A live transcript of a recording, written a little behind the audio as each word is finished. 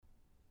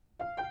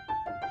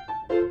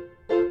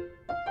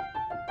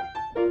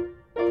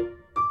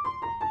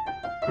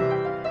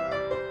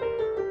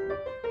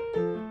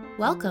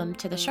Welcome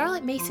to the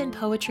Charlotte Mason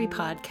Poetry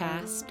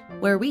Podcast,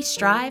 where we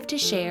strive to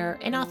share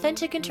an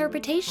authentic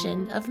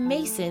interpretation of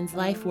Mason's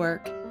life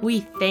work. We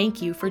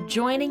thank you for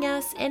joining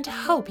us and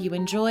hope you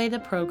enjoy the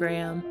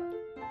program.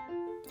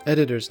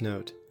 Editor's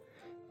note: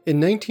 in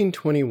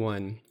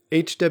 1921,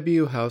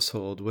 H.W.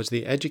 Household was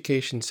the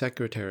education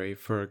secretary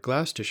for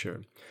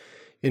Gloucestershire,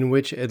 in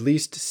which at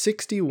least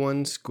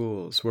 61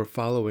 schools were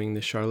following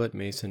the Charlotte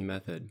Mason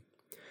method.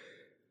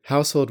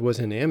 Household was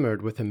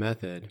enamored with the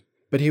method,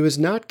 but he was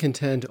not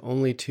content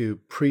only to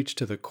preach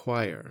to the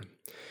choir.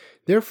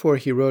 Therefore,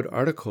 he wrote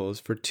articles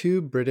for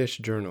two British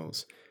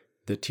journals,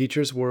 the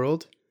Teacher's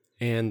World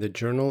and the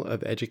Journal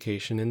of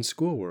Education and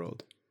School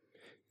World.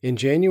 In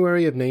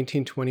January of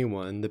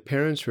 1921, the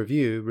Parents'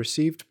 Review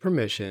received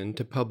permission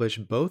to publish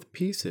both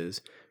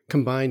pieces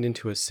combined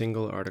into a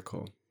single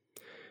article.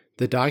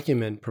 The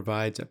document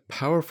provides a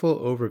powerful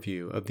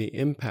overview of the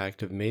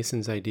impact of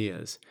Mason's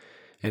ideas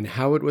and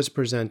how it was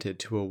presented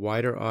to a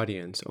wider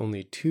audience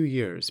only 2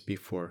 years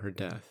before her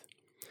death.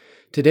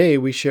 Today,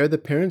 we share the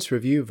Parents'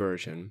 Review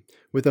version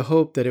with the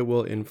hope that it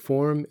will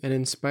inform and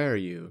inspire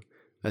you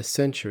a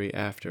century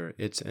after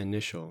its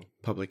initial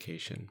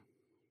publication.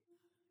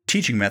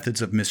 Teaching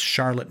Methods of Miss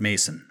Charlotte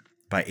Mason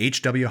by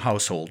H.W.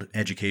 Household,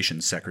 Education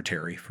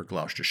Secretary for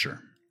Gloucestershire.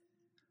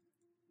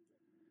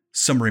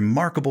 Some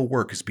remarkable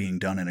work is being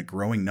done in a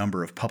growing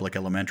number of public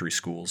elementary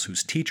schools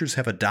whose teachers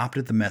have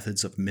adopted the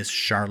methods of Miss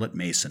Charlotte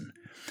Mason,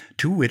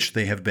 to which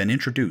they have been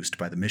introduced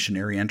by the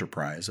missionary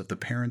enterprise of the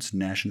Parents'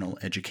 National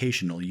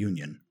Educational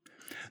Union.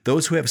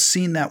 Those who have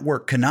seen that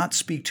work cannot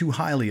speak too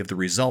highly of the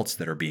results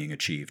that are being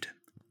achieved.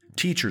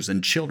 Teachers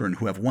and children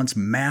who have once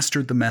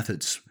mastered the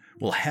methods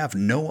will have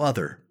no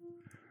other.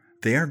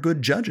 They are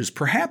good judges,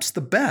 perhaps the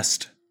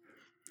best.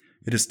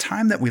 It is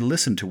time that we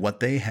listen to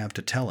what they have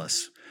to tell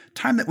us,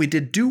 time that we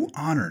did due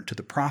honor to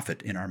the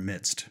prophet in our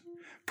midst.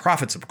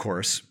 Prophets, of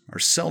course, are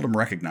seldom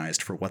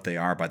recognized for what they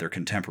are by their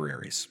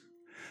contemporaries.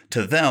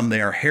 To them,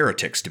 they are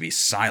heretics to be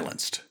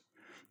silenced.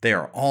 They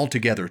are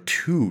altogether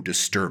too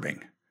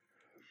disturbing.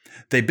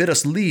 They bid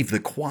us leave the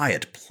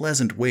quiet,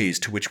 pleasant ways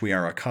to which we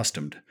are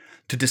accustomed,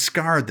 to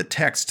discard the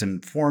text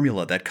and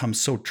formula that come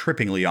so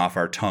trippingly off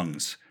our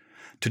tongues,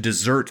 to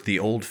desert the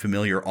old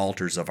familiar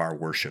altars of our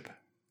worship.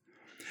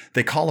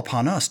 They call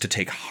upon us to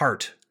take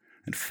heart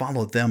and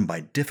follow them by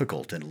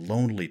difficult and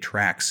lonely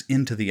tracks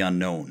into the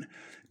unknown,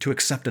 to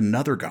accept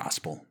another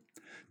gospel,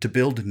 to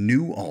build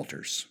new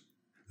altars.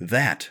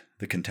 That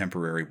the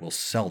contemporary will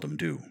seldom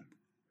do.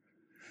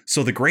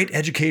 So the great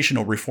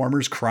educational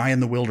reformers cry in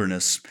the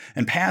wilderness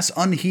and pass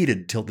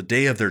unheeded till the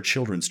day of their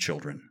children's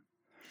children.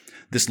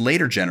 This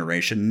later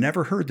generation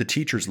never heard the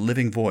teacher's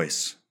living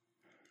voice.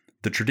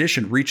 The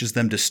tradition reaches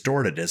them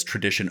distorted, as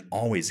tradition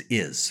always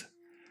is.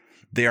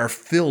 They are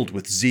filled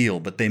with zeal,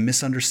 but they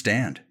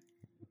misunderstand.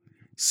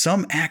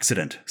 Some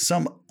accident,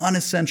 some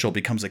unessential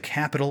becomes a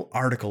capital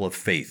article of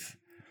faith.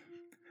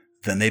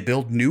 Then they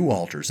build new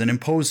altars and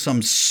impose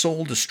some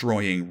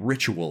soul-destroying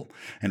ritual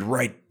and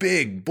write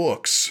big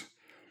books.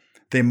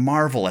 They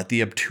marvel at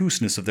the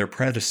obtuseness of their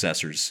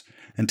predecessors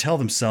and tell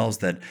themselves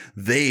that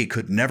they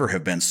could never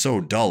have been so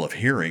dull of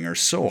hearing or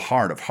so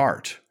hard of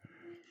heart.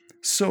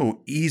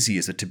 So easy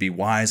is it to be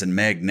wise and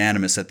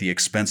magnanimous at the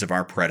expense of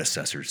our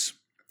predecessors.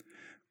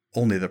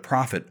 Only the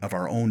prophet of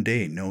our own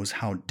day knows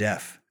how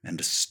deaf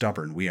and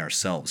stubborn we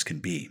ourselves can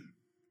be.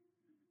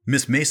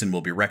 Miss Mason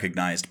will be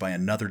recognized by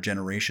another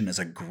generation as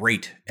a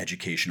great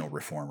educational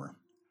reformer.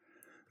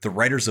 The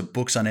writers of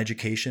books on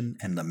education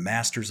and the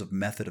masters of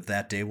method of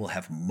that day will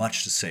have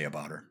much to say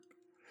about her.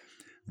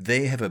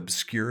 They have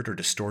obscured or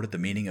distorted the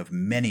meaning of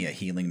many a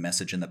healing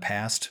message in the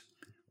past,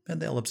 and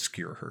they'll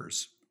obscure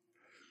hers.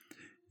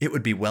 It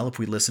would be well if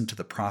we listened to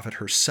the prophet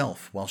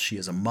herself while she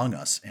is among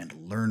us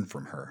and learn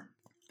from her.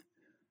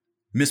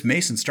 Miss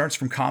Mason starts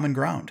from common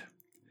ground.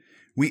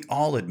 We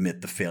all admit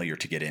the failure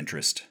to get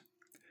interest.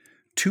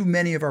 Too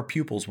many of our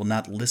pupils will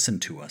not listen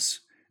to us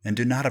and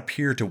do not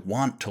appear to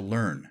want to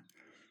learn.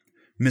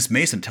 Miss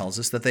Mason tells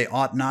us that they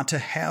ought not to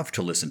have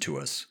to listen to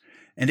us,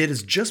 and it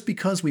is just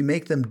because we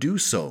make them do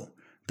so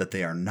that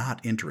they are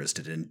not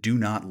interested and do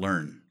not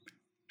learn.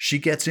 She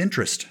gets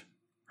interest.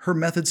 Her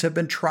methods have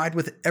been tried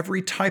with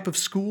every type of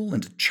school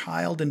and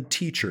child and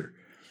teacher,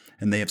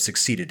 and they have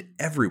succeeded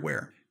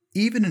everywhere,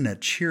 even in a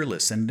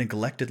cheerless and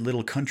neglected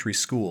little country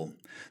school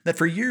that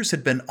for years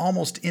had been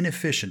almost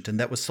inefficient and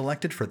that was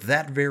selected for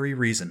that very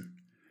reason.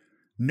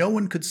 No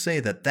one could say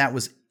that that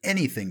was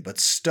anything but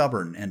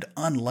stubborn and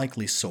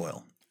unlikely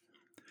soil.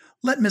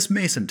 Let Miss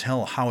Mason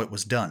tell how it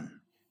was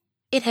done.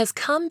 It has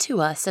come to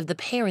us of the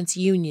Parents'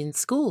 Union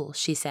School,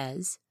 she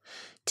says,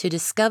 to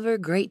discover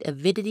great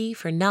avidity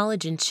for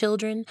knowledge in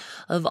children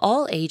of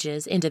all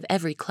ages and of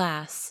every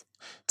class,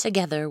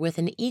 together with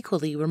an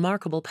equally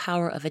remarkable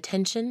power of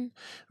attention,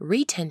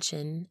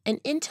 retention, and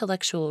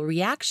intellectual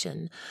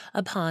reaction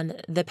upon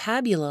the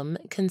pabulum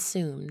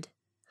consumed.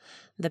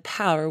 The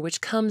power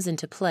which comes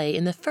into play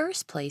in the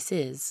first place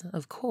is,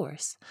 of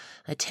course,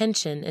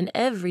 attention in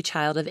every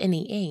child of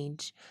any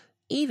age,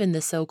 even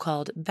the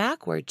so-called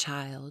backward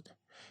child.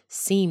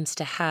 seems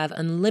to have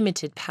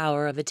unlimited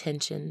power of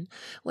attention,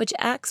 which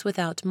acts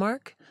without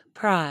mark,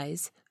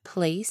 prize,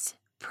 place,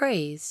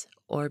 praise,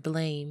 or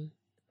blame.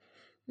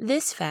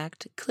 This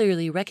fact,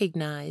 clearly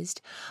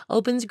recognized,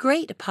 opens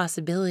great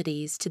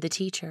possibilities to the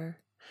teacher,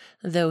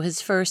 though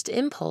his first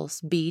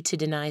impulse be to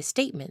deny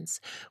statements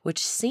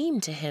which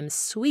seem to him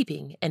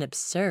sweeping and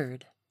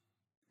absurd.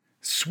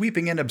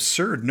 Sweeping and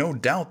absurd, no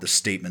doubt the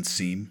statements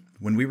seem,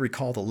 when we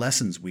recall the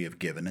lessons we have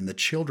given and the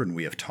children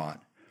we have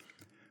taught.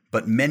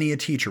 But many a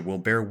teacher will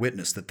bear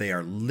witness that they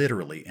are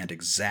literally and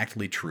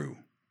exactly true.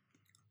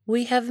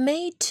 We have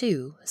made,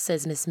 too,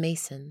 says Miss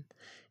Mason,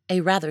 a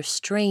rather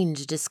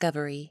strange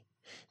discovery,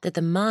 that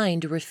the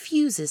mind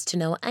refuses to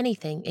know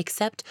anything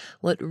except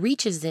what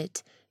reaches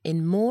it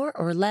in more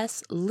or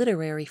less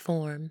literary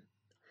form.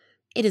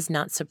 It is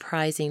not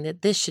surprising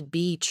that this should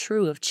be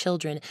true of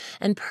children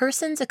and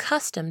persons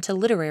accustomed to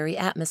literary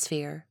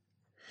atmosphere.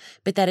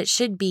 But that it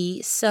should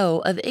be so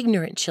of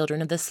ignorant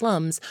children of the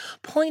slums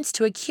points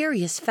to a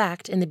curious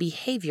fact in the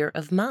behavior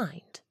of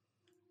mind.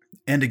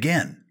 And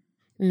again,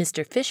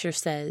 Mr. Fisher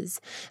says,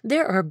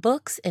 there are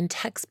books and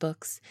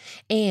textbooks,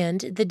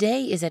 and the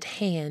day is at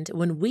hand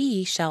when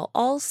we shall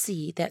all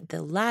see that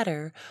the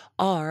latter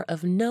are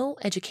of no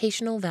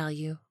educational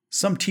value.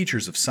 Some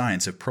teachers of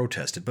science have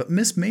protested, but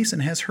Miss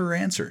Mason has her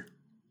answer.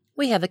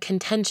 We have a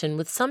contention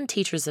with some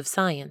teachers of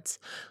science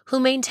who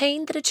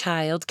maintain that a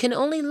child can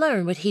only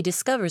learn what he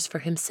discovers for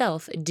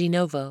himself de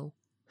novo.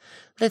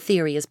 The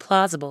theory is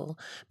plausible,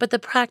 but the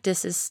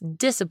practice is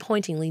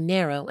disappointingly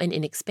narrow and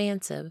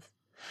inexpansive.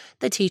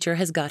 The teacher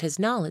has got his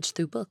knowledge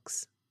through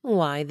books.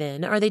 Why,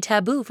 then, are they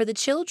taboo for the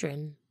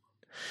children?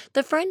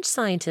 The French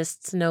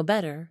scientists know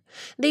better.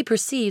 They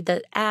perceive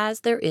that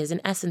as there is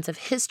an essence of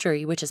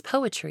history which is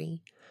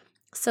poetry,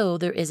 so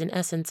there is an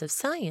essence of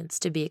science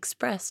to be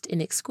expressed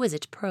in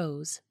exquisite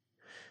prose.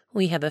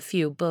 We have a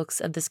few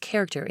books of this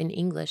character in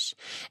English,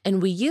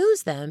 and we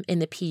use them in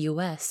the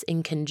PUS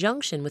in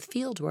conjunction with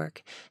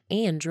fieldwork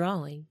and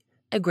drawing,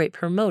 a great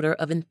promoter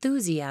of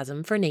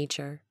enthusiasm for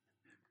nature.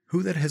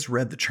 Who that has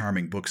read the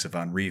charming books of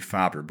Henri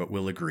Fabre but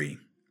will agree?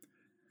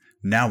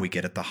 Now we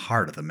get at the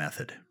heart of the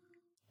method.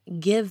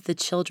 Give the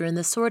children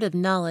the sort of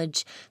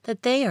knowledge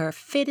that they are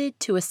fitted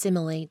to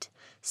assimilate,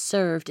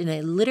 served in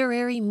a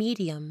literary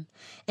medium,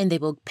 and they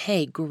will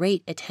pay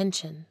great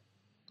attention.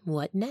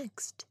 What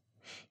next?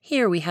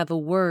 Here we have a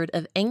word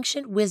of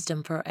ancient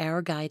wisdom for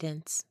our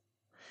guidance.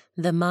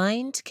 The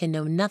mind can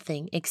know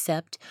nothing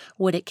except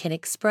what it can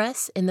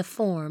express in the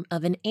form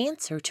of an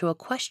answer to a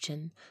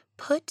question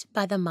put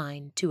by the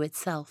mind to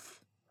itself.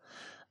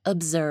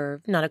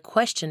 Observe, not a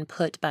question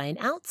put by an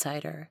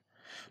outsider,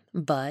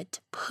 but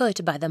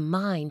put by the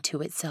mind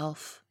to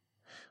itself.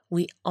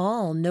 We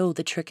all know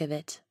the trick of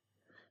it.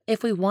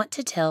 If we want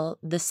to tell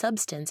the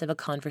substance of a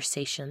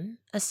conversation,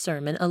 a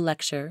sermon, a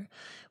lecture,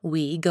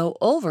 we go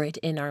over it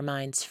in our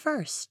minds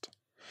first,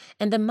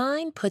 and the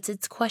mind puts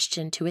its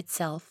question to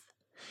itself,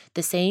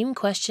 the same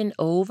question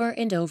over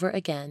and over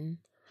again,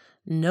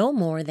 no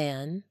more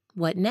than,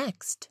 what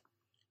next?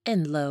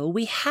 And lo,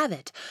 we have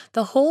it,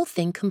 the whole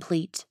thing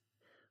complete.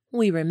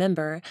 We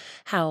remember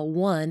how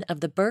one of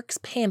the Burke's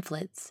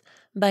pamphlets,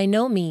 by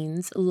no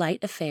means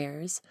light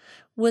affairs,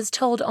 was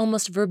told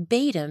almost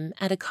verbatim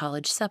at a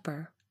college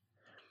supper.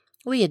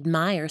 We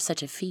admire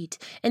such a feat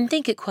and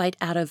think it quite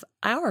out of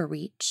our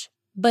reach,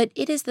 but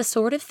it is the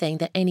sort of thing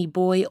that any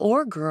boy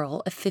or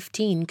girl of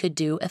 15 could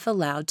do if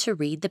allowed to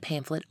read the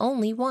pamphlet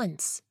only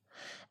once.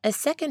 A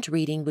second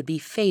reading would be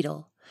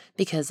fatal,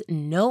 because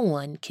no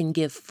one can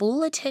give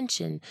full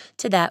attention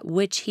to that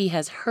which he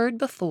has heard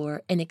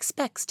before and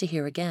expects to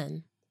hear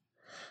again.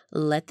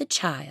 Let the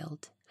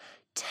child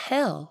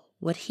tell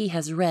what he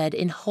has read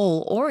in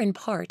whole or in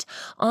part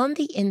on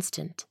the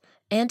instant,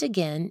 and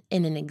again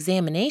in an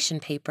examination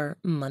paper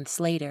months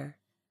later.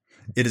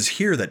 It is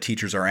here that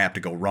teachers are apt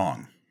to go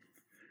wrong.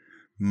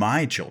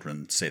 My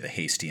children, say the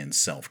hasty and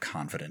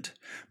self-confident.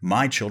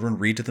 My children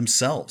read to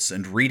themselves,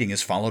 and reading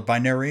is followed by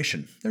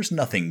narration. There's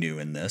nothing new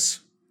in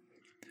this.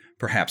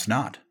 Perhaps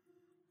not.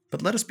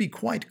 But let us be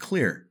quite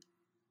clear.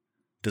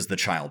 Does the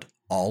child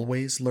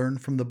always learn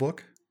from the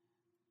book?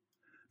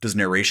 Does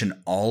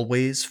narration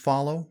always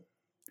follow?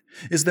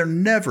 Is there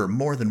never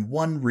more than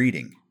one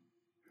reading?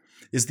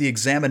 Is the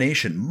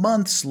examination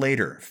months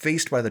later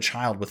faced by the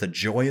child with a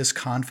joyous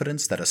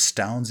confidence that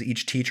astounds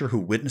each teacher who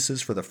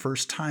witnesses for the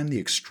first time the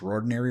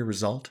extraordinary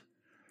result?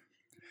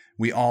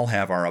 We all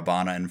have our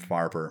Abana and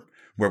Fabre,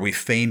 where we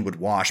fain would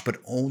wash, but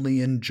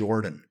only in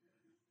Jordan.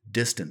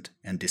 Distant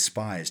and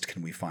despised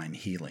can we find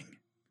healing.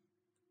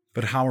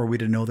 But how are we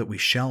to know that we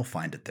shall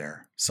find it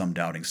there? Some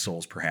doubting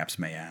souls perhaps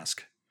may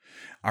ask.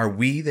 Are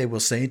we, they will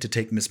say, to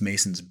take Miss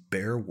Mason's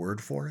bare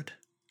word for it?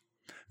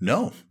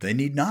 No, they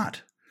need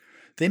not.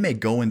 They may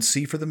go and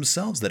see for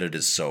themselves that it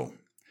is so.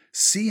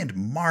 See and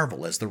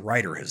marvel as the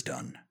writer has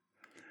done.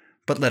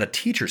 But let a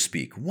teacher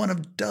speak, one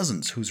of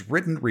dozens whose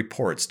written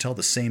reports tell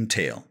the same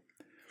tale.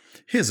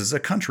 His is a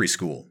country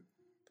school.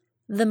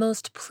 The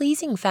most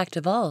pleasing fact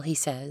of all, he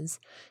says,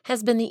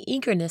 has been the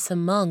eagerness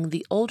among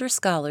the older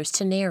scholars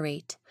to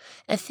narrate,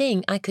 a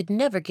thing I could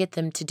never get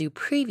them to do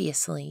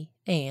previously,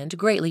 and,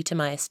 greatly to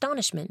my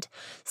astonishment,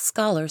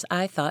 scholars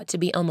I thought to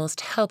be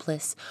almost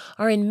helpless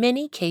are in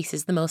many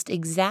cases the most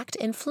exact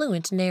and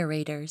fluent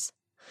narrators.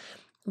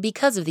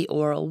 Because of the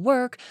oral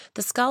work,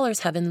 the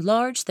scholars have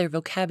enlarged their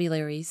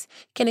vocabularies,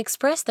 can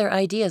express their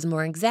ideas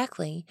more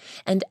exactly,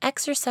 and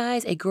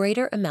exercise a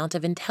greater amount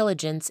of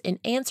intelligence in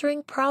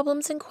answering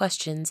problems and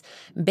questions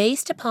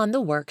based upon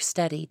the work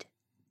studied.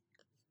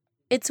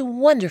 It's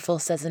wonderful,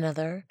 says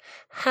another,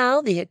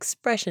 how the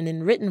expression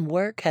in written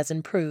work has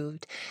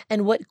improved,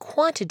 and what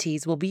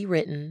quantities will be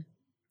written.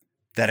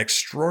 That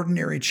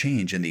extraordinary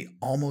change in the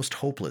almost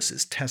hopeless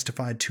is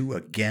testified to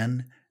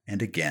again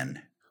and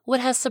again. What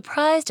has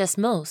surprised us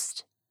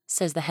most,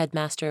 says the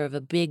headmaster of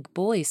a big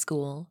boys'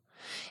 school,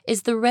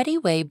 is the ready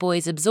way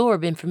boys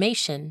absorb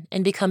information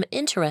and become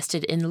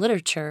interested in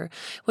literature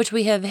which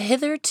we have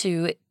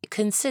hitherto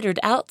considered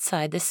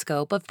outside the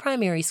scope of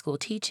primary school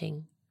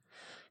teaching.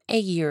 A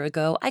year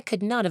ago, I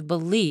could not have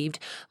believed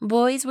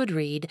boys would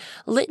read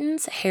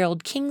Lytton's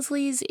Harold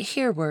Kingsley's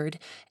Hereward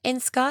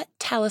and Scott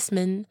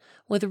Talisman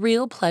with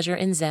real pleasure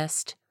and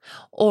zest,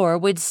 or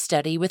would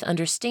study with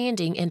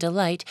understanding and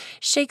delight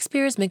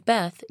Shakespeare's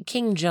Macbeth,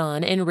 King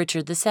John, and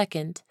Richard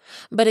II.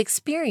 But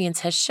experience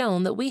has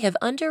shown that we have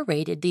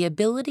underrated the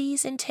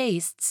abilities and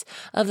tastes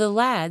of the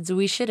lads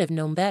we should have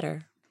known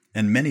better.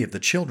 And many of the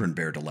children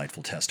bear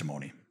delightful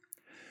testimony.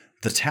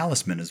 The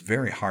Talisman is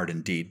very hard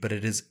indeed, but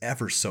it is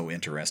ever so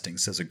interesting,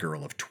 says a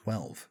girl of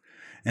 12.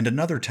 And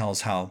another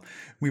tells how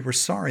we were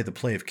sorry the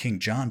play of King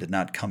John did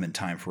not come in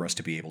time for us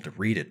to be able to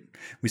read it.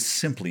 We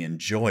simply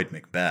enjoyed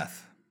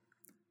Macbeth.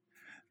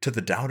 To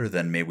the doubter,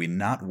 then, may we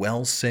not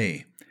well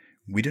say,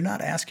 we do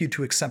not ask you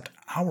to accept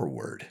our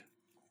word.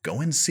 Go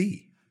and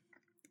see.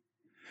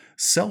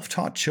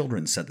 Self-taught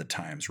children, said the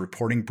Times,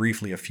 reporting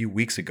briefly a few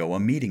weeks ago a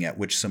meeting at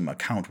which some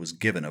account was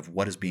given of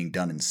what is being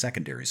done in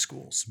secondary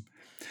schools.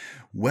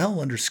 Well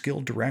under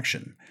skilled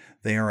direction,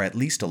 they are at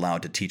least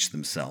allowed to teach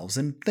themselves,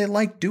 and they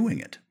like doing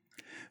it.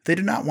 They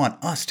do not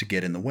want us to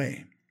get in the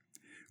way.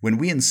 When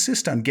we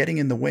insist on getting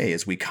in the way,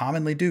 as we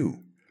commonly do,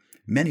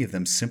 many of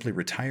them simply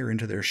retire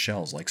into their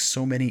shells like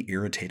so many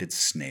irritated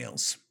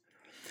snails.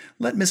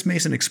 Let Miss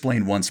Mason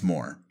explain once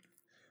more.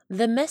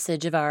 The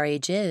message of our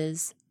age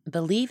is,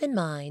 believe in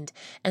mind,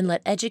 and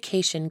let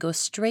education go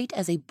straight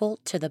as a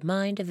bolt to the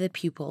mind of the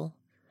pupil.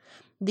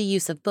 The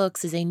use of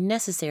books is a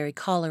necessary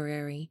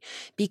corollary,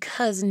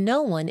 because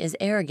no one is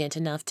arrogant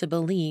enough to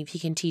believe he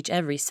can teach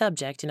every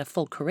subject in a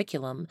full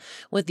curriculum,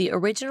 with the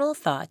original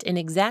thought and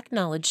exact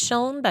knowledge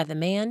shown by the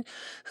man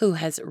who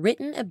has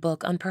written a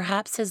book on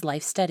perhaps his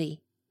life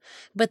study.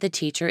 But the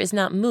teacher is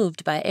not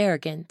moved by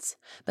arrogance,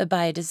 but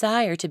by a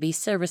desire to be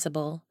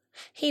serviceable.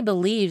 He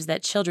believes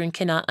that children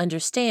cannot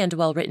understand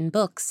well-written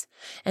books,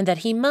 and that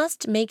he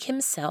must make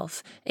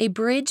himself a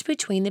bridge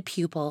between the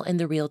pupil and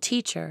the real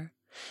teacher,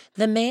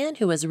 the man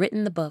who has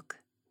written the book.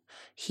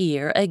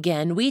 Here,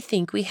 again, we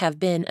think we have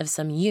been of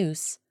some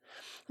use.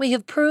 We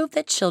have proved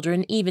that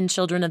children, even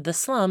children of the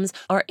slums,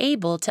 are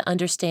able to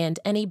understand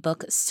any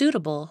book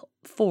suitable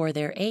for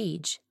their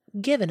age.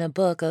 Given a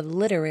book of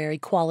literary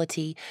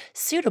quality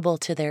suitable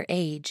to their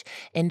age,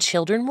 and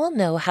children will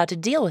know how to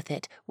deal with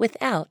it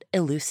without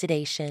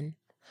elucidation.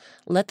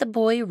 Let the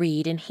boy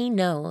read, and he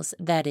knows,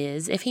 that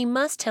is, if he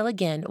must tell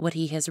again what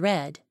he has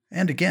read.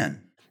 And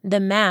again. The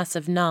mass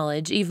of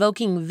knowledge,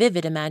 evoking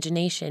vivid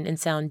imagination and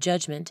sound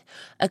judgment,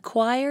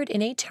 acquired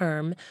in a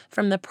term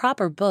from the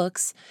proper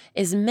books,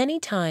 is many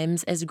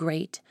times as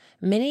great,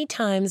 many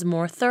times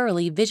more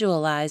thoroughly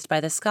visualized by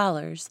the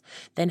scholars,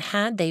 than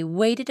had they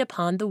waited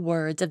upon the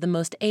words of the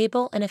most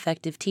able and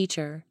effective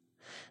teacher.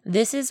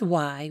 This is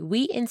why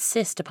we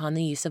insist upon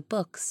the use of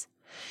books.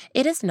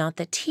 It is not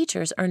that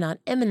teachers are not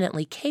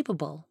eminently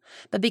capable,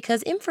 but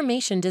because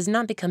information does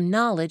not become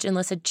knowledge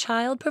unless a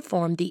child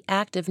performed the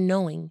act of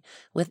knowing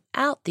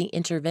without the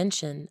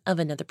intervention of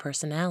another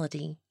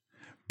personality.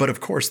 But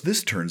of course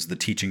this turns the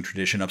teaching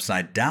tradition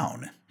upside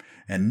down,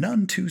 and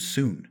none too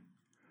soon.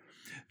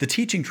 The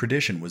teaching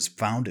tradition was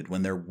founded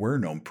when there were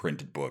no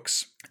printed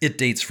books. It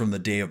dates from the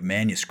day of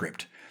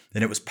manuscript,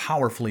 and it was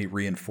powerfully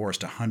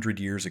reinforced 100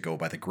 years ago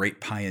by the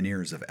great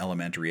pioneers of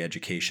elementary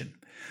education,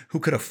 who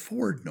could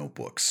afford no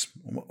books,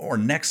 or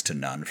next to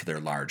none for their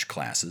large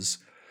classes.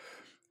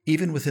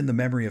 Even within the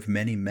memory of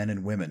many men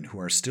and women who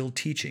are still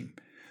teaching,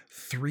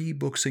 3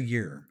 books a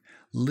year,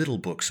 little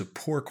books of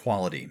poor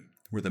quality,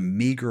 were the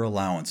meager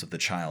allowance of the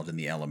child in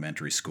the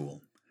elementary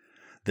school.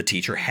 The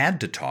teacher had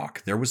to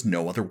talk. There was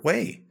no other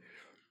way.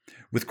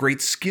 With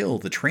great skill,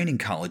 the training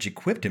college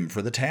equipped him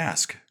for the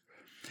task.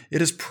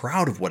 It is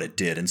proud of what it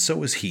did, and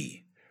so is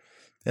he.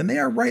 And they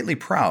are rightly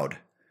proud.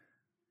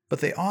 But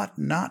they ought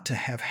not to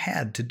have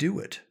had to do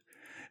it.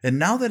 And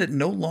now that it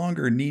no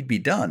longer need be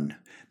done,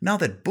 now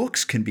that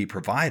books can be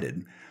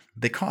provided,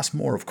 they cost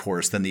more, of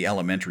course, than the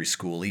elementary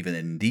school even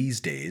in these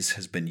days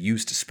has been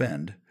used to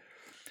spend.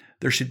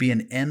 There should be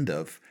an end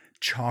of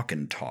chalk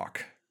and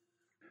talk.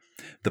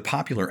 The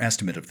popular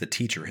estimate of the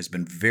teacher has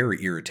been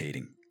very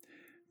irritating,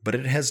 but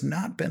it has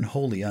not been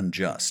wholly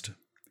unjust.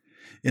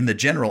 In the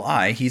general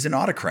eye, he's an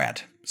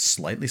autocrat,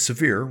 slightly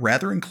severe,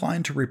 rather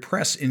inclined to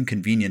repress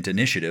inconvenient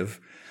initiative,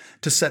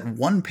 to set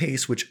one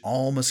pace which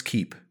all must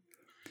keep.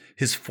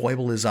 His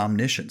foible is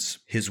omniscience.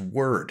 His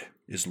word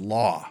is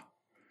law.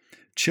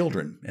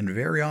 Children, and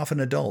very often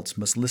adults,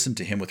 must listen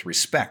to him with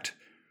respect,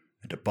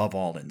 and above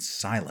all in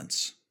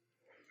silence.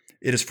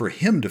 It is for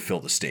him to fill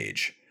the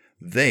stage.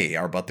 They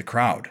are but the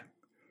crowd.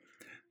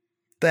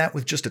 That,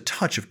 with just a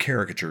touch of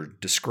caricature,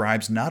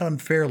 describes not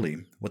unfairly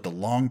what the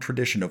long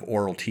tradition of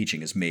oral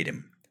teaching has made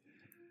him.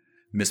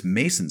 Miss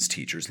Mason's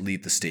teachers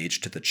leave the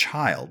stage to the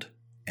child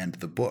and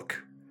the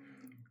book.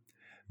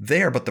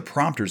 They are but the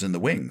prompters in the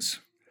wings.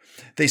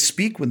 They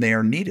speak when they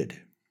are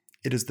needed.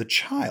 It is the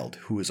child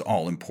who is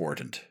all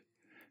important.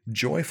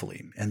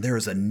 Joyfully, and there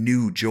is a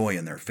new joy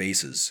in their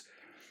faces,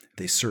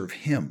 they serve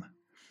him,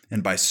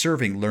 and by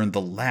serving learn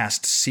the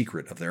last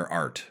secret of their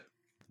art.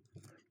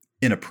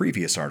 In a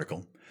previous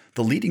article,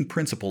 the leading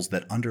principles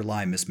that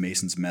underlie Miss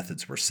Mason's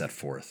methods were set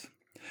forth,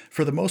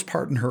 for the most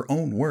part in her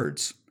own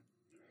words.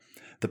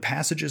 The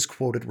passages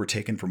quoted were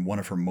taken from one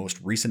of her most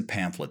recent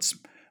pamphlets,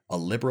 A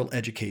Liberal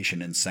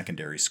Education in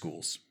Secondary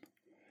Schools.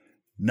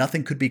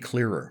 Nothing could be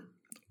clearer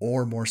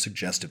or more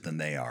suggestive than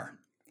they are.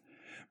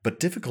 But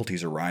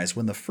difficulties arise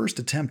when the first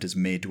attempt is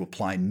made to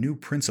apply new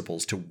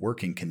principles to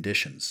working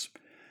conditions,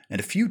 and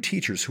a few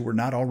teachers who were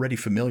not already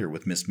familiar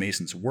with Miss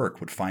Mason's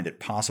work would find it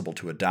possible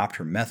to adopt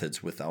her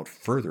methods without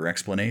further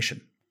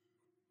explanation.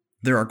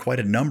 There are quite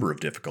a number of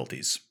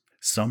difficulties,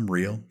 some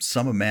real,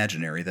 some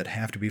imaginary, that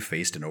have to be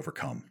faced and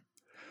overcome.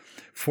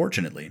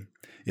 Fortunately,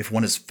 if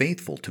one is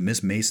faithful to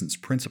Miss Mason's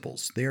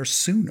principles, they are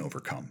soon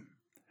overcome.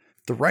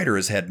 The writer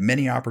has had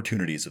many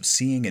opportunities of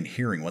seeing and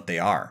hearing what they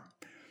are.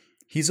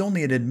 He's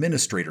only an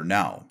administrator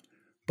now,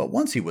 but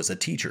once he was a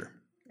teacher,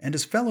 and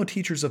his fellow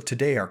teachers of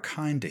today are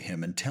kind to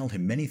him and tell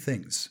him many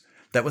things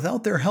that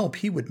without their help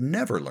he would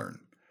never learn.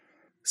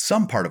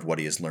 Some part of what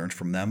he has learned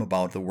from them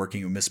about the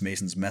working of Miss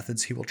Mason's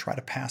methods he will try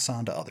to pass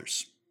on to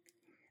others.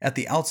 At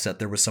the outset,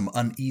 there was some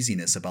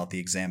uneasiness about the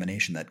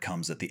examination that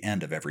comes at the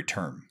end of every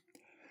term.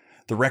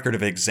 The record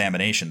of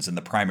examinations in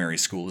the primary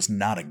school is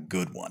not a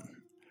good one.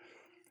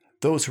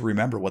 Those who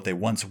remember what they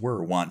once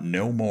were want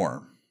no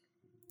more.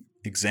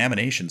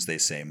 Examinations, they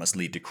say, must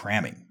lead to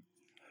cramming.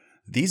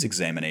 These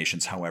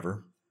examinations,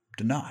 however,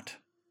 do not.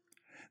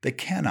 They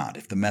cannot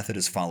if the method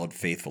is followed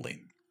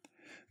faithfully.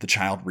 The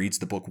child reads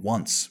the book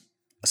once.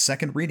 A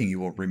second reading, you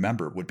will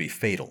remember, would be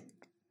fatal.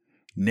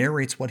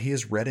 Narrates what he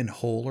has read in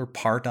whole or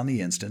part on the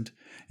instant,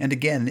 and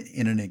again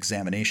in an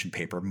examination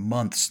paper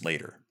months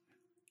later.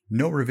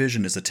 No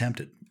revision is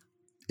attempted.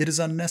 It is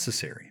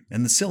unnecessary,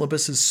 and the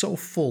syllabus is so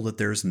full that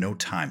there is no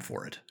time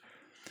for it.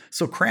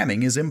 So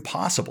cramming is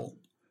impossible.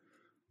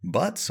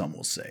 But, some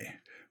will say,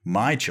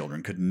 my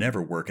children could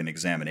never work an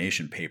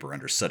examination paper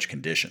under such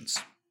conditions.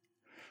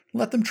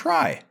 Let them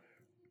try.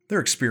 Their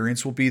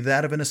experience will be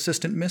that of an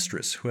assistant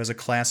mistress who has a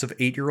class of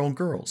 8-year-old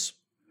girls.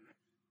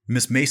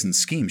 Miss Mason's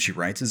scheme, she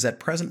writes, is at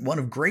present one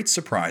of great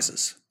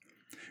surprises.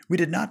 We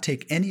did not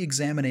take any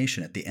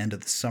examination at the end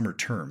of the summer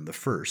term, the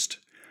first,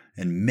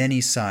 and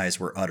many sighs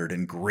were uttered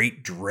and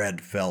great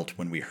dread felt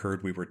when we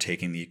heard we were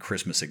taking the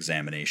Christmas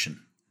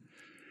examination.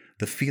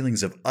 The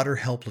feelings of utter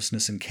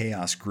helplessness and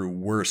chaos grew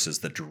worse as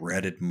the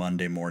dreaded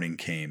Monday morning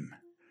came.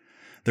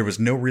 There was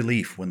no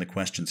relief when the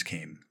questions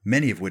came,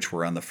 many of which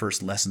were on the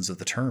first lessons of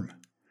the term.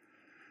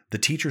 The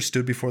teacher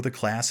stood before the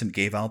class and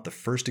gave out the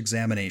first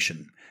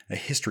examination, a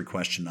history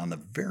question on the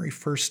very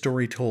first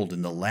story told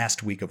in the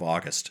last week of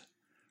August.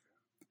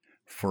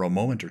 For a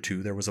moment or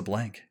two there was a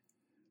blank.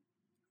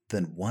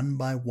 Then one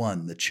by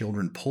one the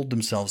children pulled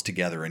themselves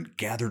together and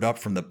gathered up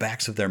from the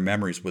backs of their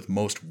memories with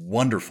most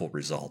wonderful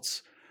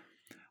results.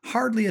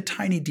 Hardly a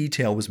tiny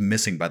detail was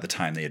missing by the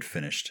time they had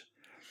finished.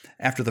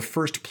 After the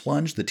first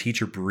plunge, the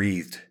teacher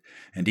breathed,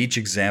 and each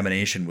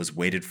examination was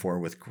waited for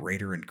with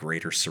greater and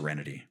greater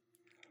serenity.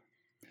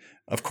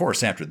 Of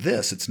course, after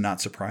this, it's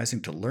not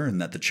surprising to learn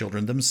that the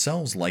children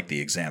themselves like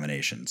the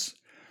examinations.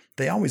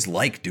 They always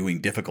like doing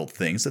difficult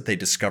things that they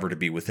discover to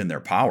be within their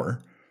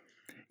power.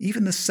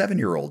 Even the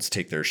 7-year-olds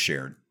take their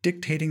share,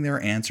 dictating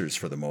their answers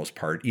for the most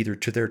part either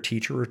to their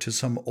teacher or to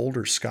some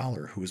older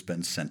scholar who has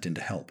been sent in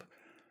to help.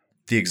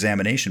 The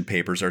examination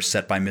papers are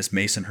set by Miss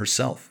Mason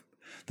herself.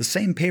 The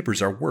same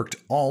papers are worked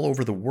all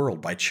over the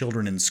world by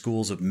children in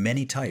schools of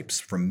many types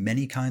from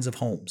many kinds of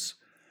homes.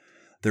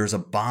 There is a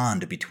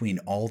bond between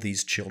all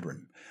these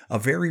children, a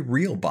very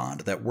real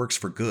bond that works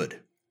for good.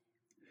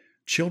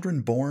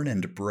 Children born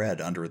and bred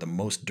under the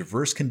most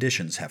diverse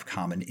conditions have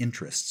common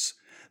interests,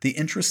 the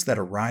interests that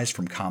arise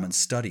from common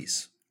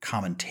studies,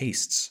 common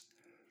tastes.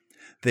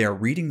 They are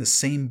reading the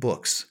same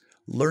books,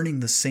 learning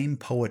the same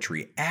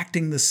poetry,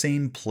 acting the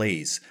same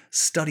plays,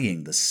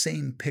 studying the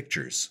same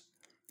pictures.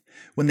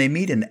 When they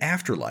meet in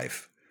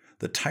afterlife,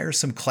 the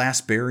tiresome class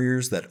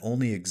barriers that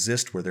only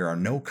exist where there are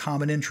no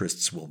common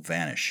interests will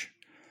vanish.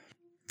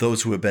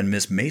 Those who have been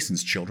Miss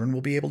Mason's children will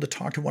be able to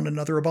talk to one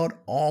another about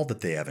all that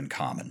they have in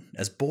common,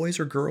 as boys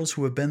or girls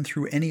who have been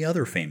through any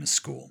other famous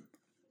school.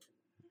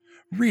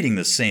 Reading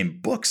the same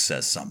books,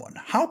 says someone.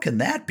 How can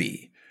that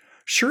be?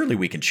 Surely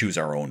we can choose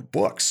our own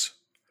books.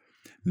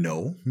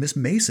 No, Miss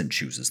Mason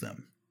chooses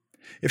them.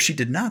 If she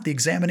did not, the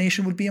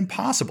examination would be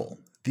impossible.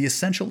 The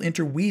essential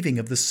interweaving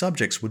of the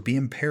subjects would be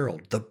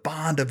imperiled. The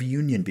bond of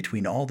union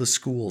between all the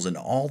schools and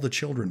all the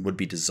children would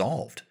be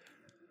dissolved.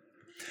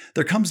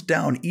 There comes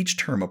down each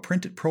term a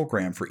printed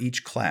program for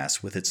each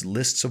class with its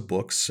lists of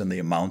books and the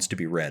amounts to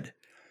be read.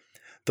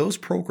 Those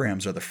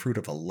programs are the fruit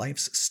of a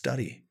life's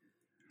study.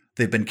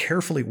 They've been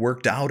carefully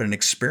worked out and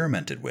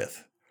experimented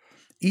with.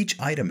 Each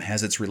item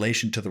has its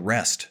relation to the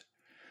rest.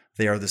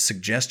 They are the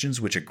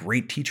suggestions which a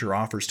great teacher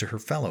offers to her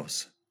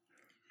fellows.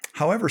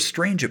 However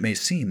strange it may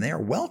seem, they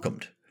are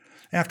welcomed.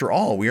 After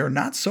all, we are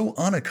not so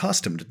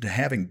unaccustomed to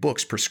having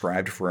books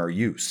prescribed for our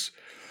use.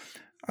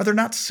 Are there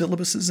not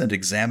syllabuses and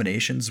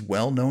examinations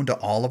well known to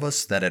all of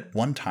us that at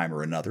one time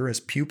or another, as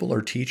pupil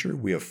or teacher,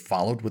 we have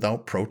followed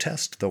without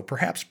protest, though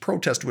perhaps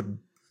protest would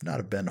not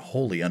have been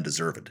wholly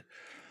undeserved?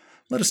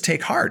 Let us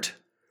take heart.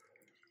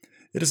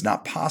 It is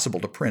not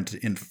possible to print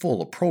in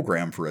full a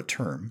program for a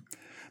term,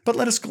 but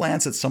let us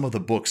glance at some of the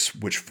books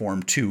which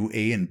form 2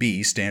 A and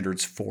B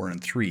standards 4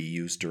 and 3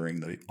 used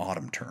during the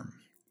autumn term.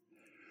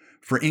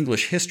 For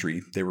English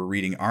history, they were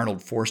reading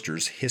Arnold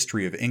Forster's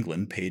History of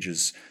England,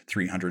 pages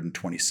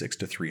 326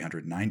 to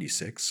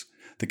 396.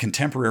 The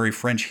contemporary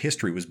French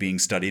history was being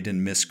studied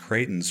in Miss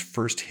Creighton's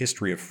First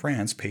History of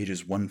France,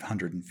 pages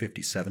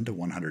 157 to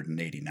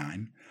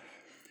 189.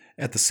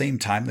 At the same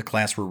time, the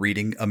class were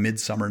reading A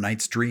Midsummer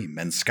Night's Dream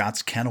and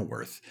Scott's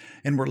Kenilworth,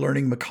 and were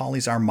learning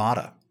Macaulay's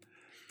Armada.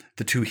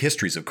 The 2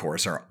 histories, of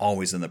course, are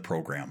always in the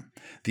program.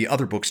 The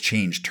other books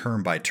change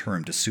term by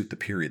term to suit the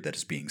period that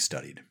is being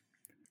studied.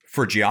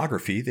 For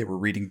geography, they were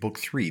reading Book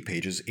 3,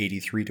 pages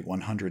 83 to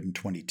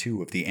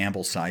 122 of the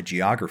Ambleside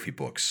Geography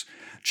books,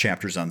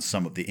 chapters on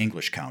some of the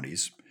English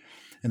counties,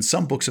 and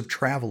some books of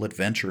travel,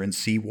 adventure, and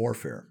sea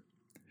warfare.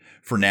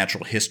 For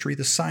natural history,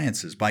 the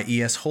Sciences by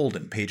E.S.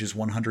 Holden, pages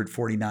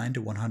 149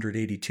 to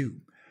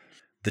 182.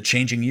 The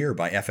Changing Year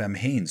by F.M.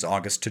 Haynes,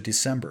 August to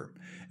December,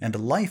 and A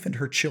Life and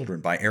Her Children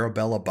by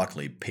Arabella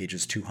Buckley,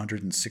 pages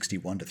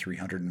 261 to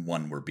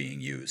 301 were being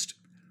used.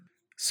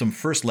 Some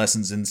first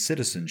lessons in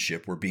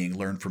citizenship were being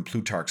learned from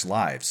Plutarch's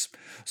Lives,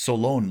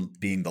 Solon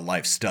being the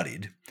life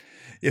studied.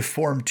 If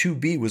Form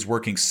 2B was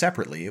working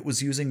separately, it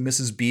was using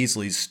Mrs.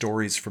 Beasley's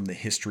Stories from the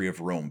History of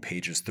Rome,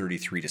 pages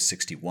 33 to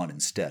 61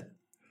 instead.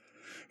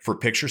 For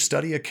picture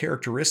study, a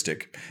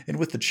characteristic, and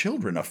with the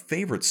children a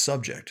favorite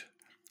subject,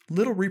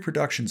 little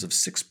reproductions of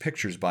 6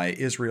 pictures by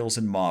Israels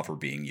and Mauve were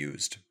being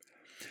used.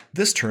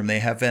 This term they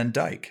have Van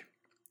Dyck.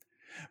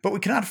 But we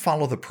cannot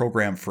follow the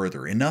program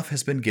further. Enough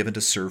has been given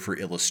to serve for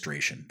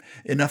illustration,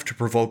 enough to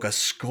provoke a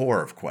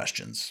score of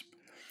questions.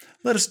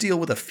 Let us deal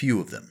with a few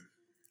of them.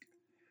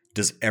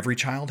 Does every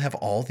child have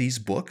all these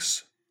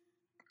books?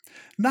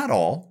 Not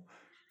all.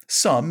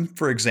 Some,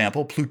 for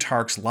example,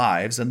 Plutarch's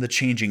Lives and The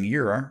Changing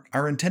Year,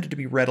 are intended to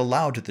be read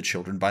aloud to the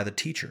children by the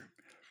teacher.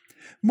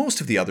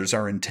 Most of the others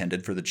are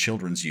intended for the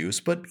children's use,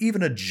 but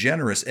even a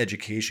generous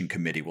education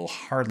committee will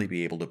hardly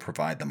be able to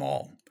provide them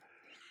all.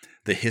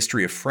 The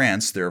History of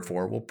France,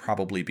 therefore, will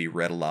probably be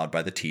read aloud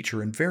by the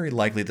teacher, and very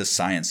likely the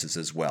Sciences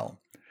as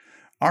well.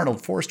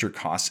 Arnold Forster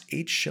costs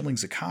 8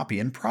 shillings a copy,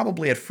 and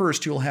probably at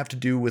first you will have to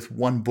do with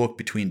 1 book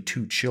between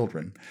 2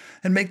 children,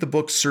 and make the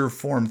books serve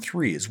Form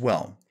 3 as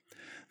well.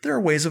 There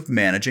are ways of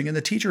managing, and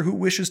the teacher who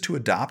wishes to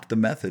adopt the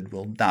method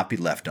will not be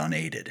left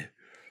unaided.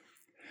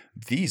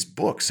 These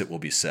books, it will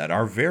be said,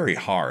 are very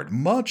hard,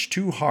 much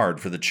too hard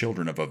for the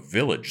children of a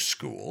village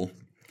school.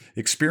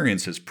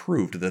 Experience has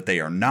proved that they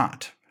are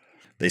not.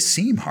 They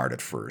seem hard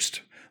at first,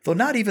 though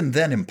not even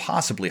then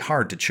impossibly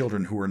hard to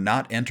children who were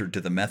not entered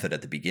to the method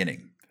at the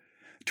beginning.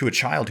 To a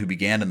child who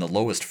began in the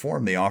lowest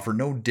form, they offer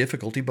no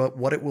difficulty but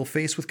what it will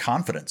face with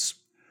confidence.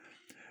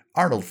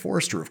 Arnold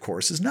Forster, of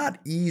course, is not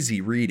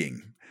easy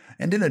reading,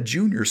 and in a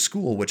junior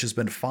school which has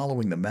been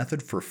following the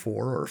method for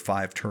 4 or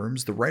 5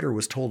 terms, the writer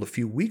was told a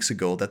few weeks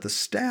ago that the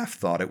staff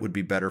thought it would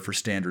be better for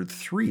Standard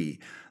 3,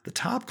 the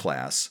top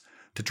class,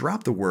 to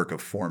drop the work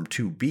of Form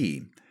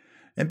 2B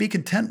and be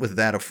content with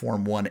that of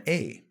Form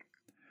 1A.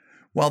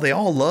 While they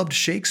all loved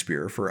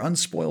Shakespeare, for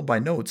unspoiled by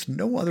notes,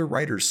 no other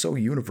writers so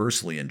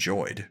universally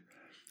enjoyed.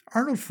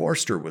 Arnold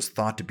Forster was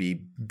thought to be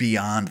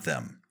beyond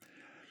them.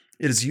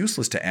 It is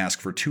useless to ask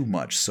for too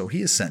much, so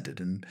he assented,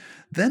 and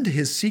then to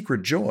his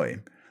secret joy,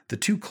 the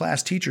 2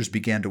 class teachers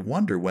began to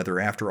wonder whether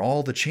after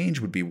all the change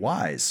would be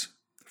wise,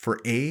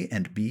 for A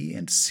and B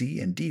and C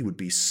and D would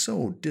be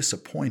so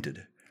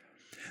disappointed.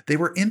 They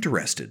were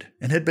interested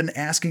and had been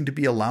asking to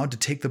be allowed to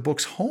take the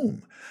books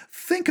home.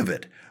 Think of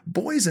it!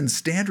 Boys in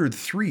Standard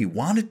 3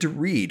 wanted to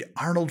read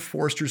Arnold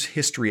Forster's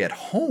history at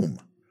home.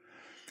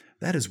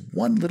 That is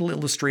one little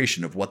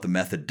illustration of what the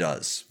method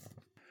does.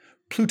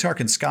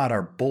 Plutarch and Scott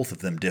are both of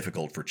them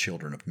difficult for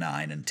children of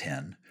 9 and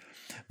 10.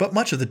 But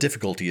much of the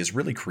difficulty is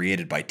really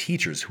created by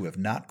teachers who have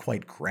not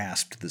quite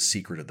grasped the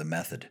secret of the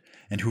method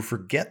and who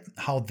forget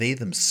how they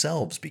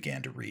themselves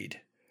began to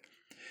read.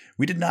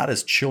 We did not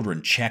as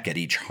children check at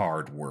each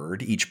hard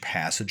word, each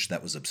passage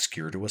that was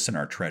obscure to us in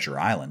our treasure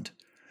island.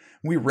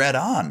 We read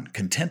on,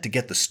 content to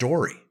get the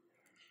story.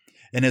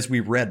 And as we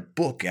read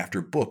book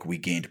after book, we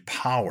gained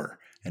power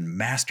and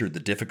mastered the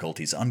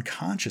difficulties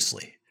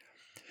unconsciously.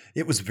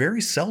 It was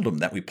very seldom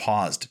that we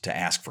paused to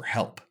ask for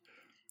help.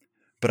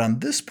 But on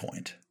this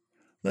point,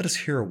 let us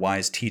hear a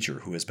wise teacher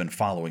who has been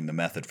following the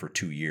method for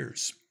 2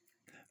 years.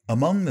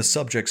 Among the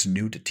subjects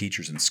new to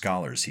teachers and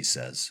scholars, he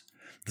says,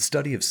 the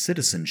study of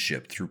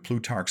citizenship through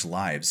Plutarch's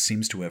Lives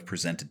seems to have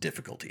presented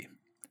difficulty.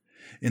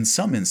 In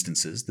some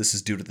instances, this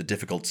is due to the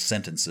difficult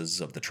sentences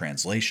of the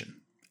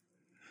translation.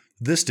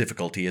 This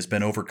difficulty has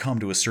been overcome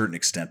to a certain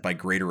extent by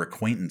greater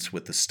acquaintance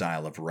with the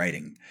style of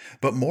writing,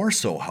 but more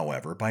so,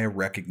 however, by a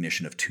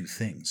recognition of 2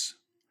 things.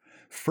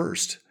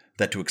 First,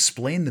 that to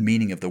explain the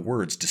meaning of the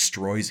words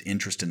destroys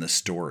interest in the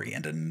story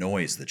and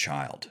annoys the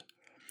child.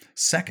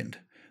 Second,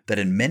 that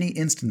in many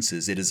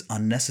instances it is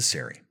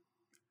unnecessary.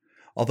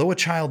 Although a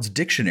child's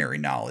dictionary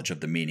knowledge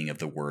of the meaning of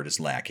the word is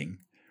lacking,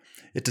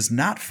 it does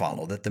not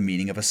follow that the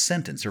meaning of a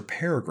sentence or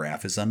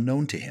paragraph is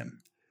unknown to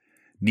him.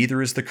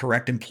 Neither is the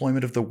correct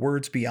employment of the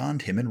words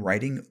beyond him in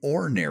writing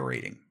or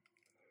narrating.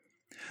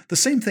 The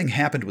same thing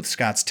happened with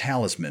Scott's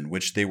Talisman,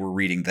 which they were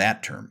reading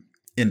that term.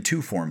 In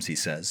 2 forms, he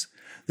says,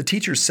 the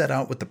teachers set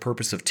out with the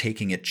purpose of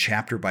taking it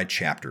chapter by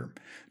chapter,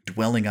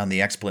 dwelling on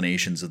the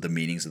explanations of the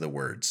meanings of the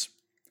words.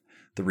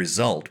 The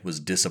result was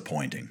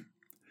disappointing.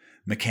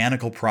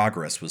 Mechanical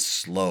progress was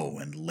slow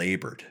and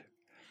labored.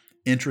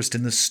 Interest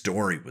in the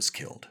story was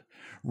killed.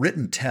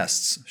 Written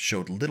tests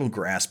showed little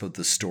grasp of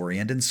the story,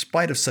 and in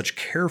spite of such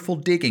careful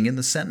digging in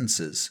the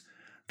sentences,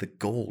 the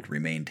gold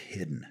remained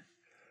hidden.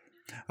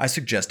 I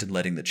suggested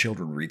letting the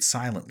children read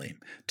silently,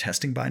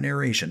 testing by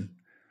narration,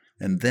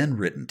 and then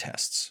written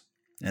tests,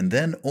 and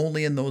then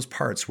only in those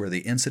parts where the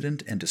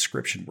incident and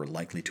description were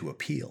likely to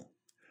appeal.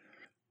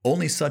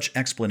 Only such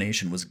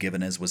explanation was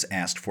given as was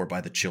asked for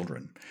by the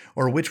children,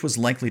 or which was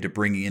likely to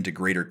bring into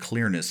greater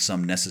clearness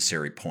some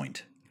necessary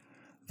point.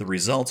 The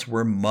results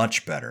were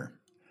much better.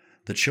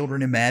 The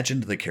children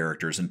imagined the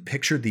characters and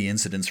pictured the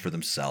incidents for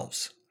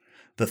themselves.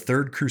 The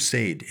Third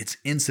Crusade, its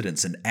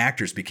incidents and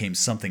actors became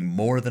something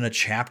more than a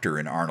chapter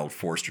in Arnold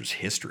Forster's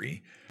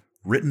history.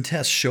 Written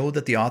tests showed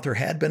that the author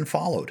had been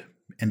followed,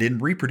 and in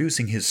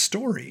reproducing his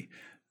story,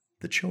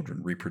 the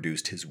children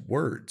reproduced his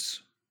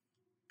words.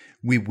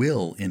 We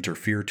will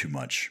interfere too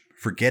much,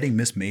 forgetting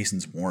Miss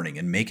Mason's warning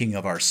and making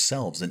of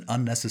ourselves an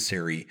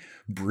unnecessary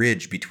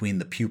bridge between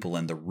the pupil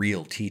and the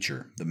real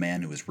teacher, the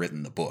man who has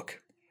written the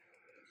book.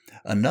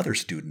 Another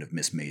student of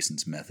Miss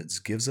Mason's methods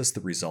gives us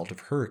the result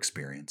of her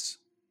experience.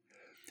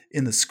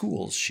 In the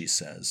schools, she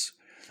says,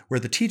 where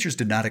the teachers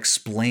did not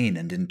explain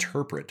and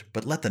interpret,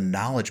 but let the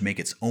knowledge make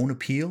its own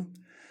appeal,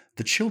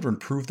 the children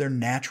prove their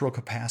natural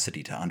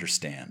capacity to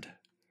understand.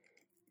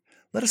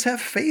 Let us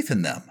have faith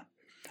in them.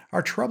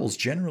 Our troubles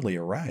generally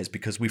arise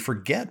because we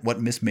forget what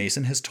Miss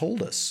Mason has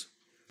told us.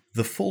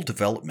 The full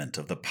development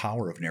of the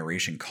power of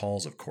narration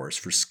calls, of course,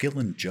 for skill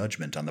and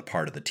judgment on the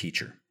part of the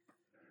teacher.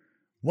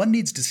 One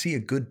needs to see a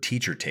good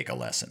teacher take a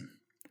lesson.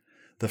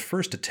 The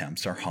first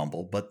attempts are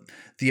humble, but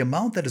the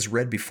amount that is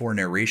read before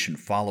narration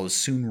follows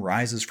soon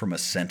rises from a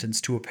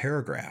sentence to a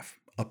paragraph,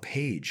 a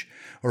page,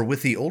 or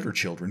with the older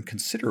children,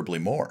 considerably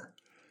more.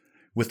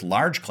 With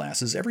large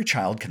classes, every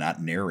child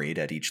cannot narrate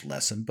at each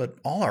lesson, but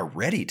all are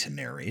ready to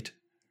narrate.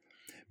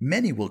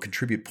 Many will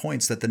contribute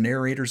points that the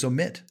narrators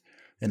omit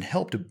and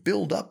help to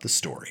build up the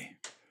story.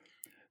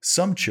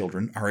 Some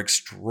children are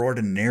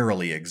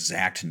extraordinarily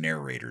exact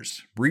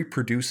narrators,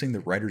 reproducing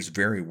the writer's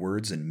very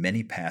words in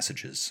many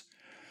passages.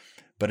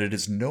 But it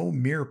is no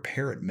mere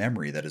parrot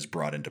memory that is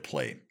brought into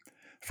play,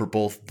 for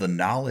both the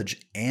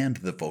knowledge and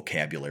the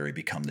vocabulary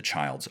become the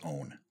child's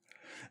own.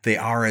 They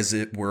are, as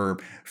it were,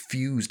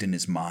 fused in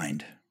his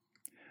mind.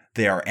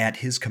 They are at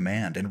his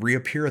command and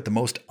reappear at the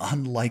most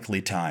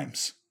unlikely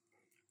times.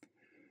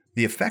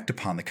 The effect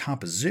upon the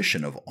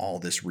composition of all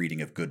this reading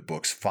of good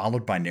books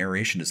followed by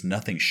narration is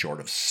nothing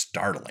short of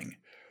startling.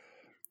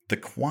 The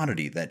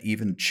quantity that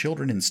even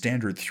children in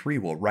Standard 3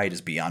 will write is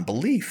beyond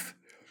belief.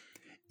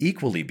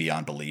 Equally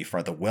beyond belief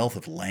are the wealth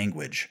of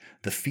language,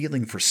 the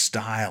feeling for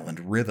style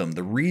and rhythm,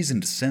 the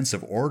reasoned sense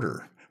of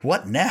order.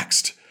 What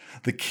next?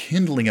 The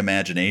kindling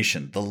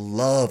imagination, the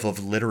love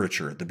of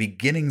literature, the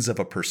beginnings of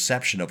a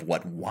perception of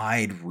what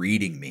wide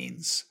reading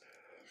means.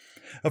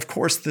 Of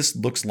course, this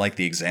looks like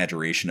the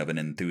exaggeration of an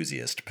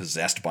enthusiast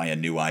possessed by a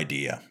new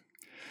idea.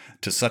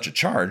 To such a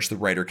charge, the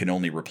writer can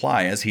only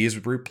reply as he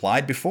has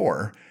replied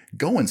before,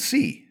 "Go and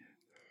see."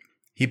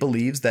 He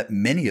believes that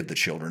many of the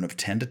children of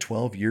 10 to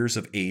 12 years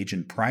of age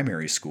in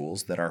primary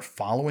schools that are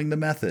following the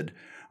method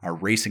are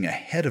racing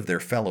ahead of their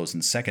fellows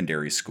in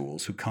secondary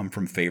schools who come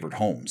from favored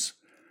homes.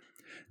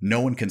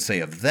 No one can say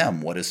of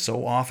them what is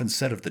so often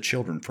said of the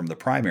children from the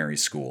primary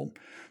school,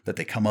 that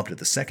they come up to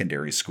the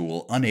secondary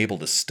school unable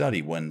to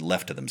study when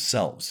left to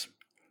themselves.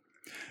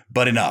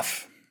 But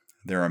enough.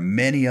 There are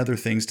many other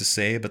things to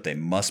say, but they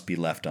must be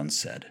left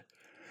unsaid.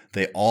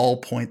 They all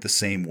point the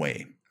same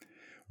way.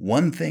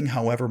 One thing,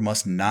 however,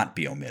 must not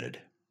be omitted,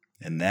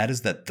 and that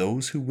is that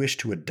those who wish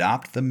to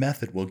adopt the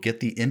method will get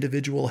the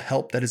individual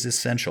help that is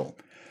essential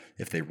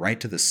if they write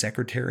to the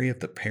Secretary of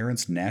the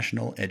Parents'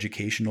 National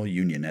Educational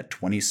Union at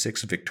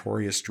 26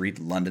 Victoria Street,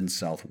 London,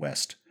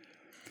 Southwest.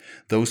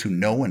 Those who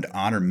know and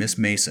honor Miss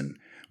Mason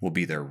will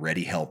be their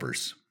ready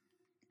helpers.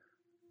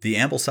 The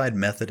Ambleside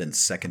Method in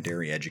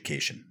Secondary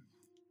Education.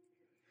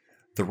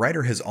 The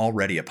writer has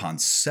already upon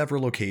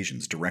several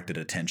occasions directed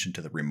attention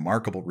to the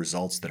remarkable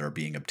results that are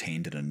being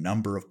obtained in a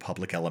number of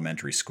public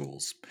elementary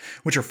schools,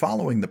 which are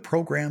following the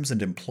programs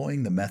and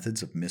employing the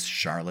methods of Miss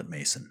Charlotte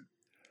Mason.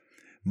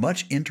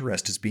 Much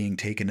interest is being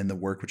taken in the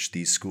work which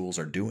these schools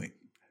are doing.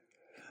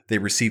 They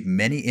receive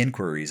many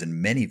inquiries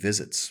and many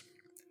visits.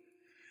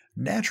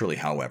 Naturally,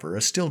 however,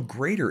 a still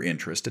greater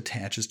interest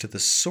attaches to the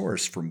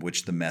source from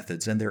which the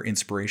methods and their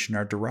inspiration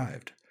are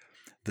derived.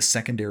 The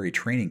secondary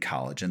training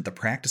college and the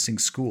practicing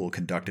school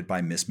conducted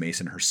by Miss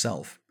Mason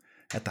herself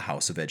at the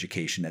House of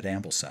Education at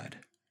Ambleside.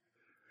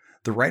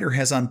 The writer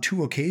has on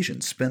 2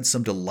 occasions spent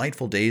some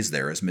delightful days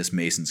there as Miss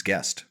Mason's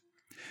guest.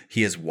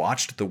 He has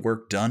watched the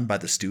work done by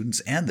the students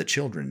and the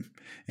children,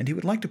 and he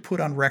would like to put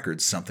on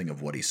record something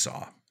of what he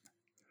saw.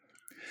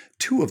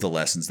 2 of the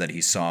lessons that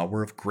he saw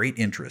were of great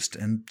interest,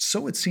 and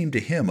so it seemed to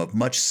him of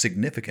much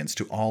significance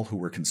to all who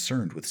were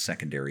concerned with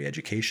secondary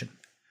education.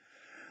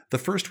 The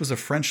first was a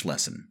French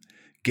lesson,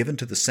 given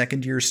to the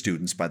second-year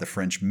students by the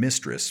French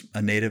mistress,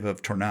 a native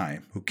of Tournai,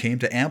 who came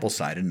to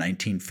Ambleside in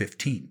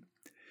 1915.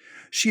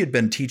 She had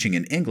been teaching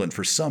in England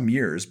for some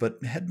years,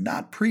 but had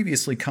not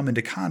previously come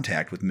into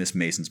contact with Miss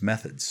Mason's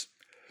methods.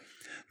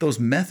 Those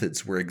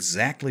methods were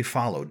exactly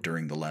followed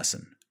during the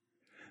lesson.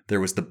 There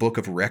was the book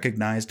of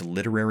recognized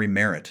literary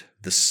merit,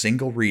 the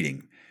single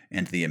reading,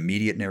 and the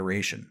immediate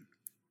narration,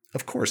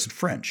 of course in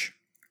French.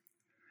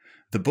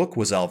 The book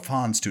was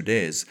Alphonse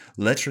Daudet's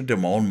Lettres de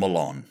Mon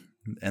Melon,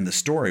 and the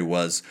story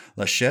was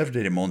La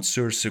Chèvre de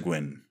Monsieur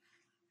Seguin.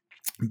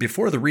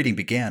 Before the reading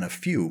began,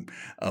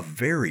 a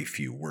very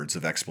few words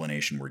of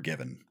explanation were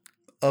given,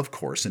 of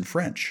course in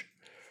French.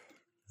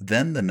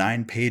 Then the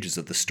 9 pages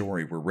of the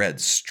story were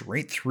read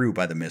straight through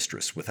by the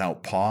mistress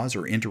without pause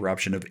or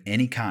interruption of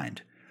any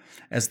kind,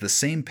 as the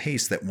same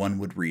pace that one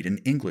would read an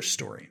English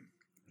story.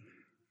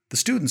 The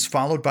students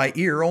followed by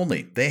ear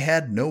only. They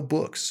had no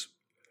books.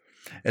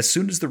 As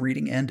soon as the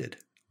reading ended,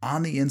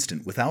 on the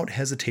instant, without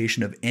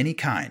hesitation of any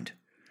kind,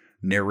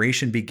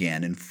 narration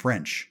began in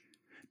French,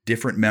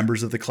 different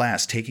members of the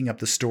class taking up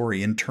the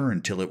story in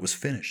turn till it was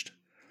finished.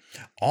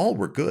 All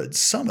were good,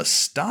 some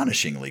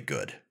astonishingly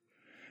good.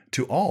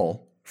 To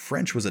all,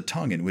 French was a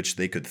tongue in which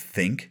they could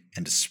think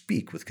and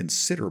speak with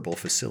considerable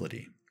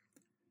facility.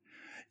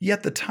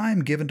 Yet the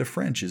time given to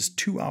French is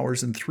 2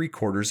 hours and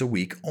 3/4 a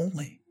week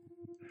only.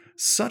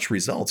 Such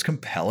results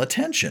compel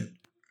attention.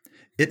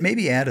 It may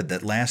be added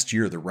that last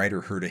year the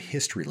writer heard a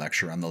history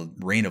lecture on the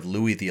reign of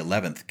Louis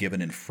XI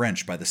given in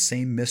French by the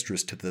same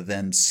mistress to the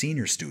then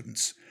senior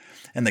students,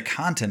 and the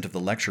content of the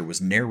lecture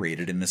was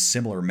narrated in a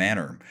similar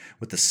manner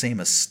with the same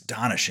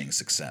astonishing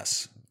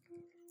success.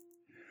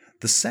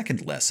 The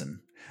second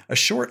lesson, a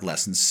short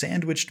lesson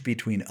sandwiched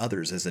between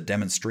others as a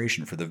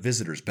demonstration for the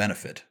visitor's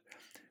benefit,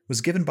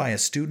 was given by a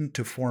student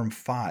to Form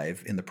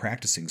 5 in the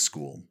practicing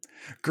school,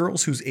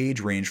 girls whose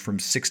age ranged from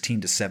 16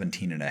 to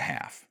 17 and a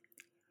half.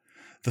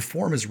 The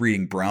form is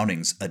reading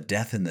Browning's A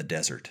Death in the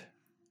Desert.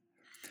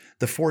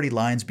 The 40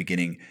 lines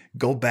beginning,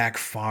 "Go back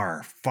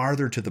far,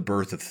 farther to the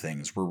birth of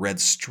things," were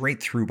read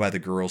straight through by the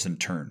girls in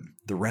turn,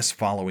 the rest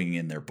following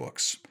in their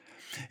books.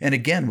 And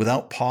again,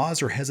 without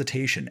pause or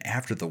hesitation,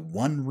 after the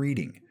one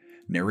reading,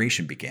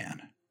 narration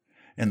began.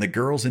 And the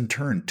girls in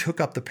turn took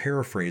up the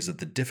paraphrase of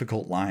the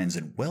difficult lines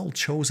in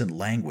well-chosen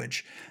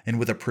language and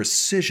with a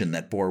precision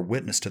that bore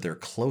witness to their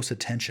close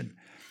attention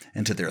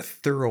and to their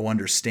thorough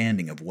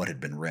understanding of what had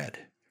been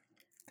read.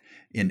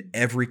 In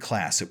every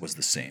class it was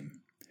the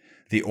same.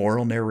 The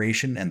oral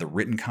narration and the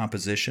written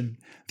composition,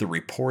 the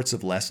reports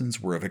of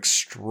lessons were of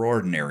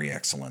extraordinary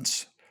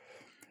excellence.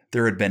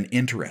 There had been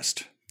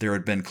interest, there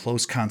had been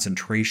close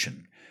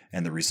concentration,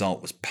 and the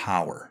result was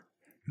power,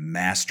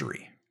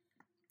 mastery.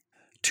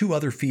 2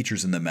 other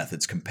features in the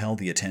methods compel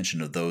the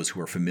attention of those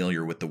who are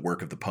familiar with the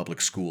work of the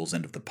public schools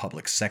and of the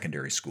public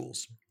secondary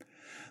schools.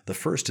 The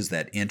first is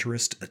that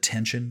interest,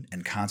 attention,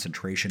 and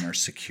concentration are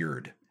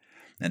secured,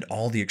 and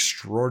all the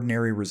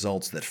extraordinary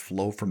results that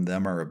flow from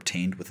them are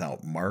obtained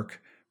without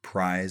mark,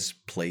 prize,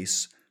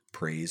 place,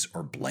 praise,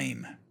 or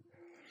blame.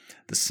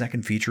 The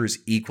second feature is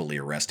equally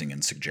arresting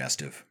and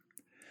suggestive.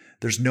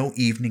 There's no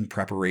evening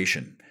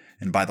preparation,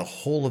 and by the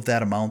whole of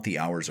that amount the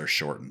hours are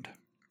shortened.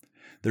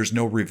 There's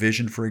no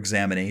revision for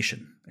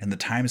examination, and the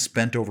time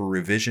spent over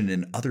revision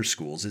in other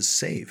schools is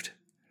saved.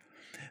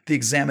 The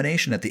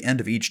examination at the end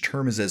of each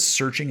term is as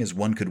searching as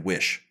one could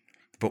wish,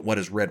 but what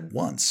is read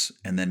once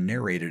and then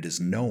narrated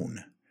is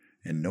known,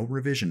 and no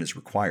revision is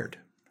required.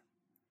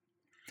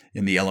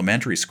 In the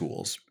elementary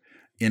schools,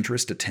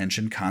 interest,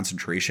 attention,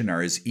 concentration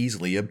are as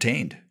easily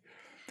obtained.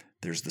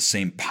 There's the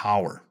same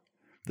power,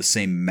 the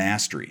same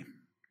mastery.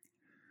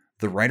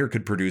 The writer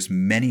could produce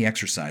many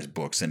exercise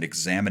books and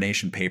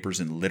examination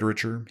papers in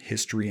literature,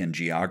 history, and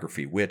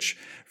geography, which,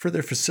 for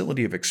their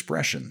facility of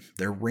expression,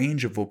 their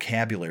range of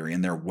vocabulary,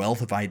 and their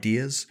wealth of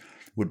ideas,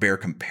 would bear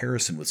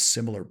comparison with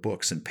similar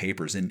books and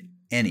papers in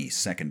any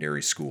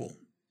secondary school.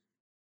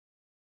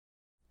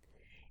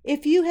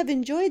 If you have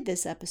enjoyed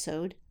this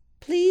episode,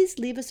 please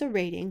leave us a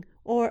rating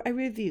or a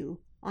review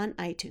on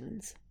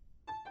iTunes.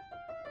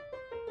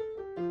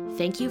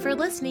 Thank you for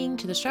listening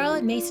to the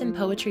Charlotte Mason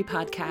Poetry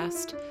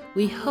Podcast.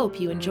 We hope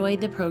you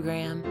enjoyed the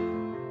program.